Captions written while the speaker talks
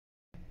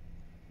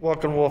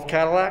Welcome to Wolfe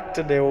Cadillac.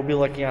 Today we'll be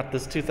looking at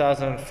this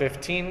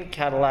 2015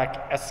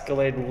 Cadillac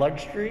Escalade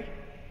Luxury.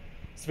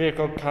 This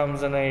vehicle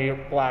comes in a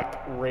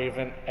black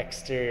Raven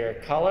exterior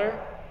color.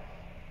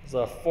 It's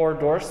a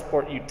 4-door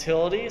sport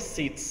utility,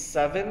 seats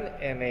 7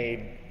 in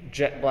a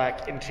jet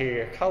black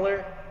interior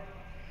color.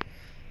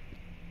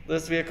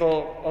 This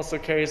vehicle also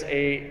carries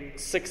a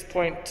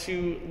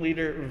 6.2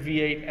 liter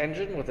V8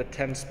 engine with a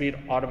 10-speed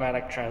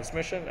automatic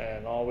transmission and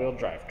an all-wheel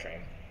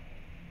drivetrain.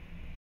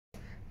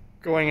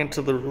 Going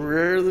into the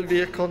rear of the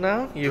vehicle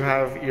now, you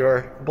have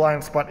your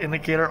blind spot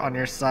indicator on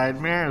your side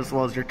mirror as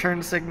well as your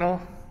turn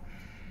signal.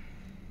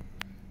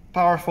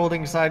 Power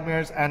folding side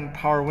mirrors and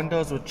power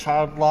windows with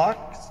child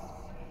locks.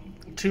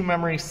 2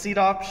 memory seat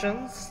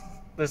options.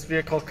 This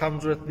vehicle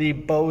comes with the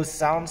Bose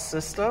sound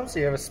system, so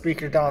you have a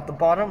speaker down at the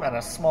bottom and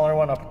a smaller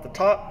one up at the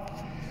top.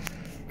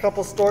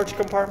 Couple storage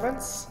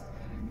compartments.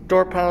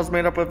 Door panels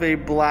made up of a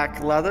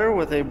black leather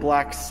with a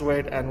black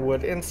suede and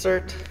wood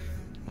insert.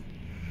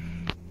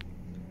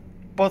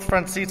 Both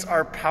front seats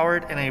are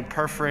powered in a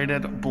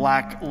perforated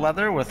black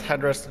leather with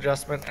headrest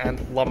adjustment and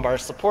lumbar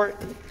support.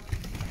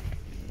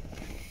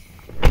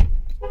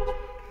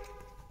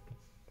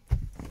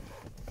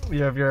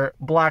 You have your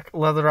black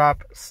leather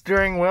wrap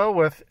steering wheel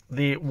with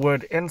the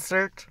wood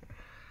insert.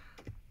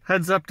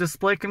 Heads-up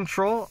display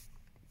control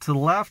to the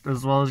left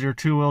as well as your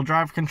 2-wheel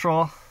drive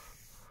control.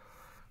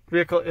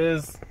 Vehicle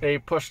is a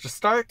push to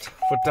start,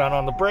 foot down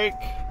on the brake.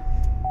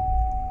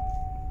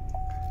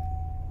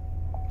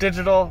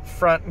 Digital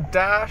front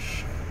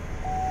dash,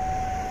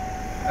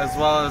 as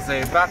well as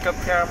a backup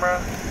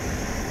camera.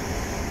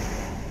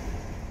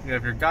 You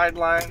have your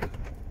guideline.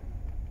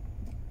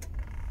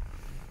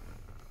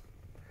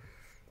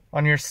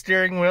 On your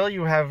steering wheel,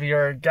 you have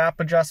your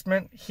gap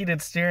adjustment,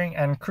 heated steering,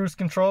 and cruise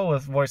control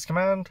with voice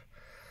command,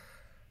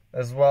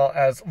 as well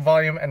as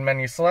volume and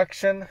menu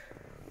selection.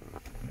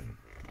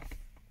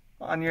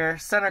 On your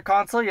center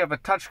console, you have a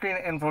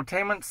touchscreen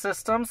infotainment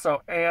system,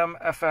 so AM,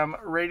 FM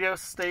radio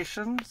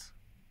stations.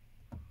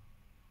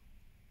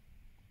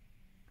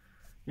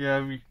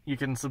 You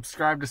can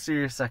subscribe to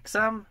Sirius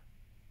XM,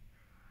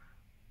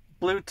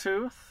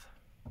 Bluetooth,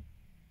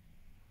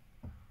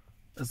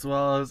 as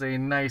well as a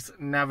nice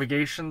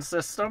navigation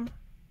system.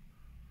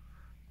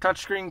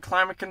 Touchscreen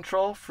climate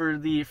control for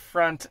the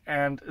front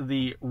and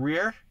the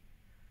rear.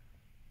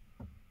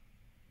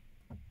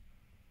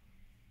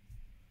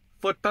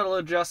 Foot pedal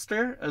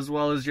adjuster, as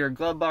well as your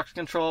glove box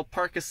control,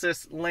 park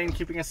assist, lane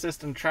keeping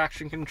assist, and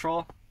traction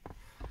control.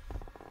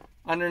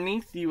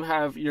 Underneath, you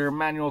have your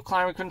manual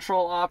climate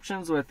control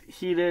options with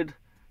heated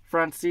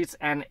front seats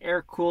and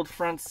air-cooled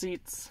front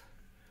seats.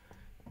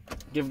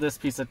 Give this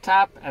piece a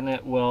tap and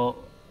it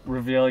will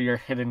reveal your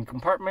hidden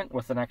compartment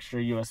with an extra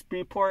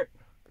USB port.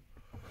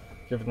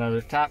 Give it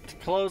another tap to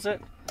close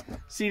it.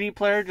 CD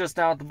player just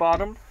down at the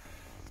bottom.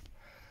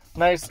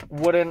 Nice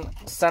wooden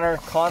center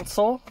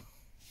console.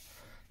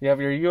 You have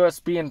your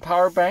USB and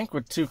power bank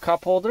with 2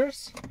 cup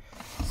holders.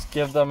 Just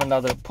give them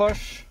another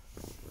push.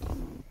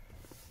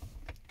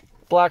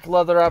 Black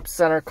leather wrap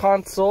center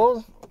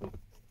console,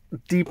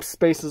 deep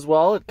space as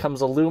well. It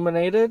comes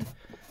illuminated.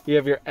 You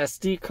have your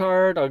SD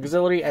card,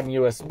 auxiliary, and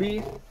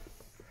USB.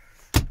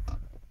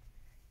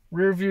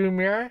 Rear view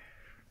mirror.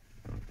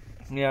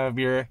 You have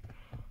your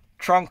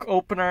trunk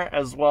opener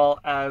as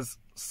well as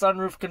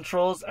sunroof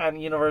controls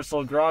and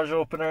universal garage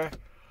opener.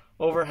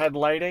 Overhead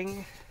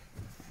lighting.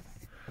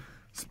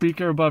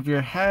 Speaker above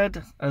your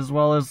head as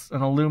well as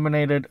an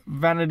illuminated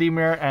vanity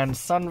mirror and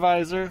sun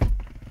visor.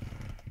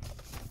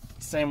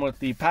 Same with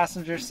the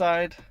passenger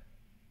side.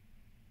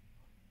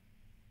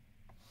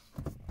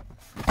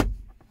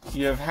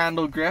 You have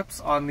handle grips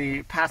on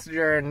the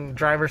passenger and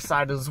driver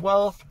side as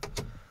well.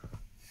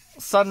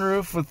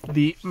 Sunroof with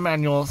the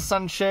manual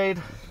sunshade.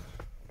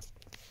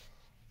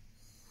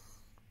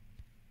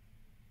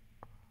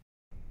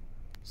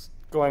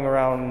 Going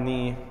around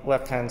the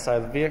left-hand side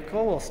of the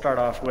vehicle, we'll start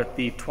off with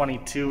the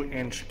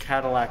 22-inch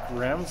Cadillac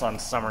rims on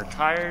summer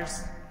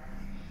tires.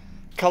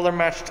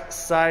 Color-matched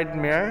side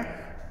mirror.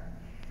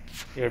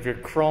 You have your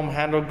chrome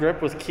handle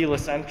grip with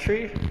keyless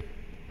entry.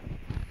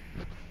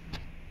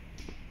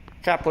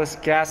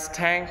 Capless gas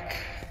tank.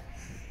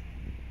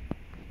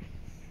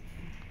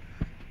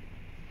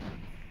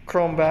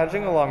 Chrome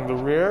badging along the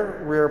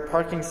rear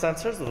parking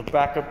sensors with a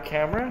backup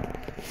camera.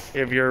 You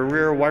have your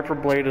rear wiper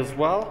blade as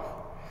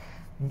well.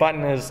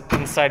 Button is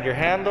inside your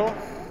handle.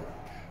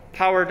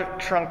 Powered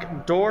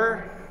trunk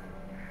door.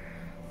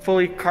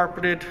 Fully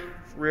carpeted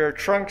rear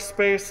trunk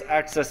space.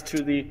 Access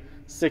to the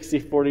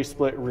 60-40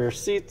 split rear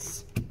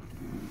seats.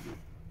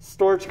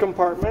 Storage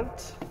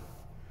compartment.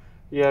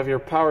 You have your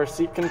power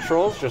seat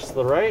controls just to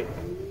the right.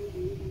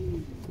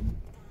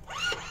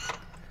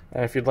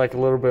 And if you'd like a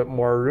little bit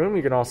more room,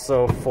 you can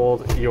also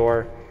fold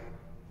your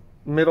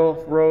middle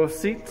row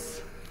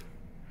seats.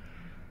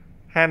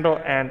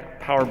 Handle and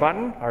power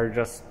button are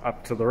just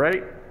up to the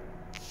right.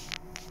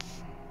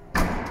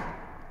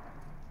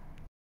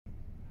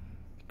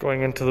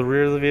 Going into the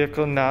rear of the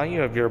vehicle now,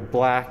 you have your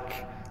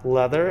black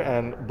leather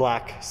and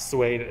black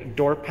suede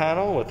door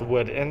panel with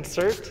wood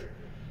insert.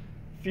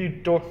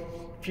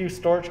 few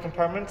storage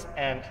compartments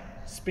and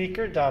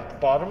speaker down at the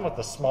bottom with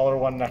a smaller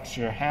one next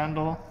to your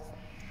handle.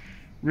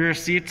 Rear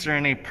seats are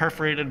in a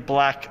perforated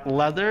black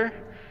leather.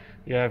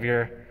 You have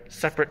your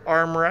separate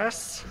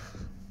armrests.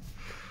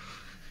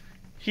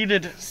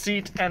 Heated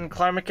seat and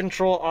climate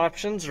control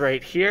options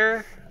right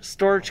here.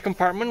 Storage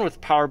compartment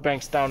with power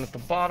banks down at the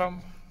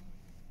bottom.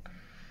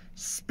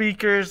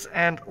 Speakers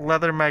and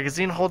leather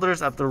magazine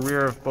holders at the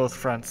rear of both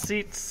front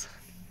seats.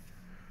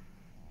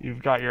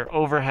 You've got your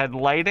overhead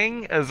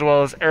lighting as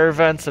well as air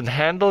vents and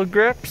handle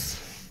grips.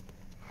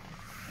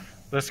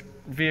 This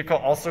vehicle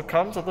also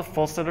comes with a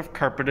full set of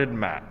carpeted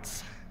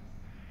mats.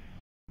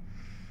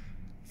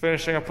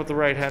 Finishing up with the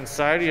right hand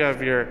side, you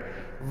have your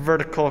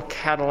vertical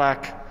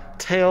Cadillac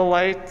tail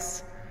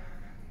lights,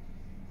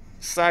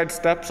 side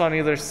steps on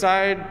either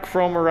side,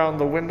 chrome around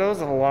the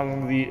windows and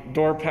along the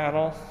door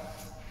panel.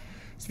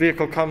 This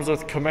vehicle comes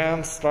with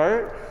command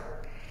start.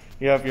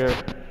 You have your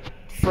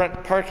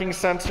front parking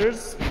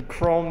sensors,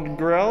 chromed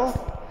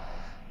grille,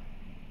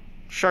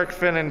 shark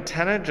fin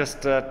antenna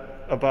just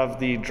above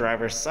the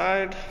driver's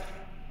side.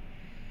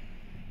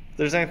 If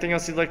there's anything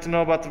else you'd like to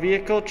know about the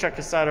vehicle, check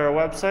us out at our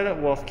website at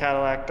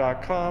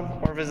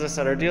wolfecadillac.com or visit us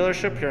at our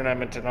dealership here in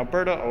Edmonton,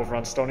 Alberta over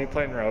on Stony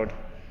Plain Rd.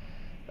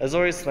 As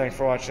always, thanks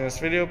for watching this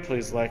video.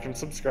 Please like and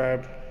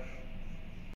subscribe.